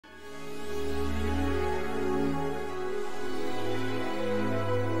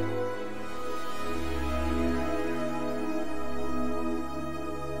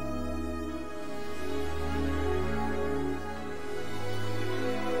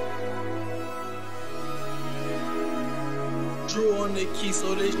Drew on the key,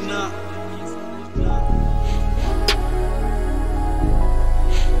 so this not.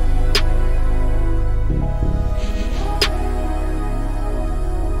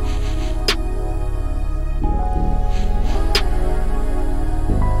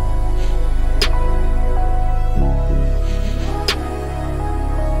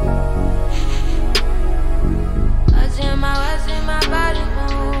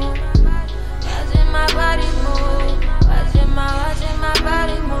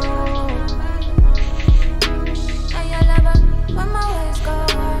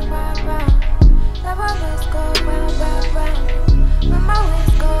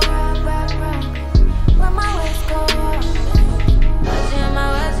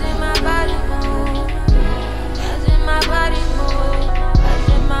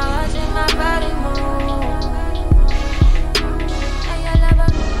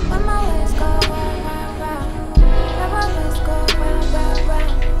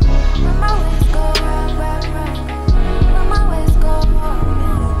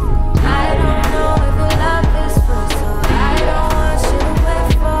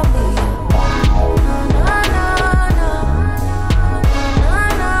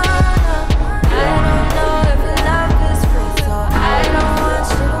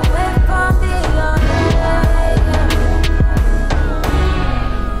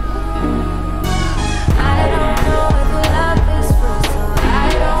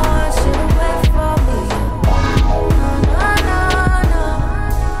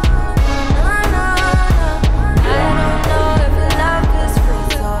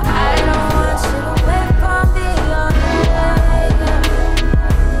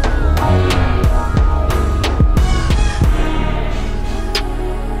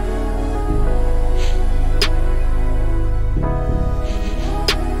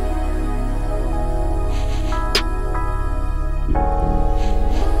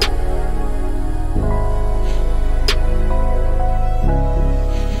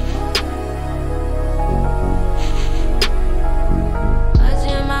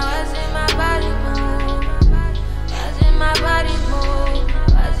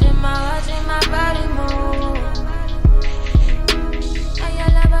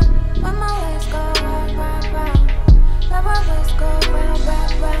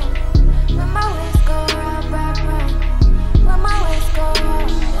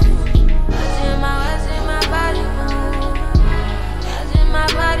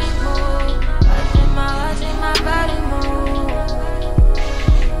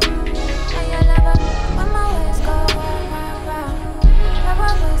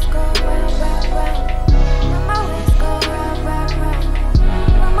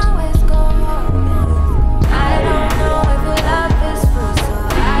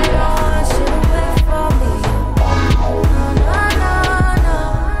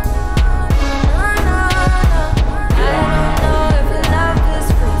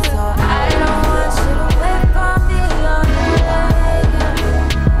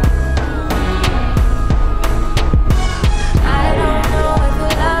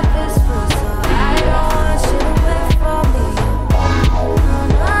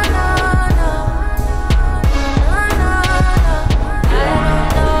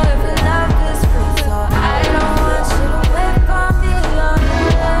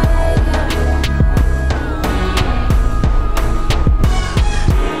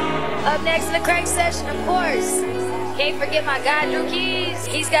 Can't forget my guy Drew Keys.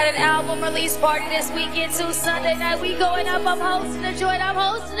 He's got an album release party this weekend too. Sunday night we going up. I'm hosting a joint.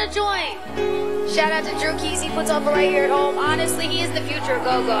 Shout out to Drew Keys. He puts on right here at home. Honestly, he is the future of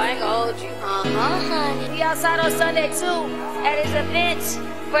go-go. I ain't gonna hold you. Honey. We outside on Sunday too at his event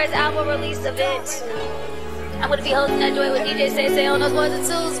for his album release event. I'm gonna be hosting that joint with DJ Say on those ones and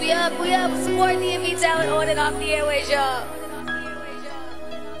twos. We up. Support DMV talent on and off the airways, y'all.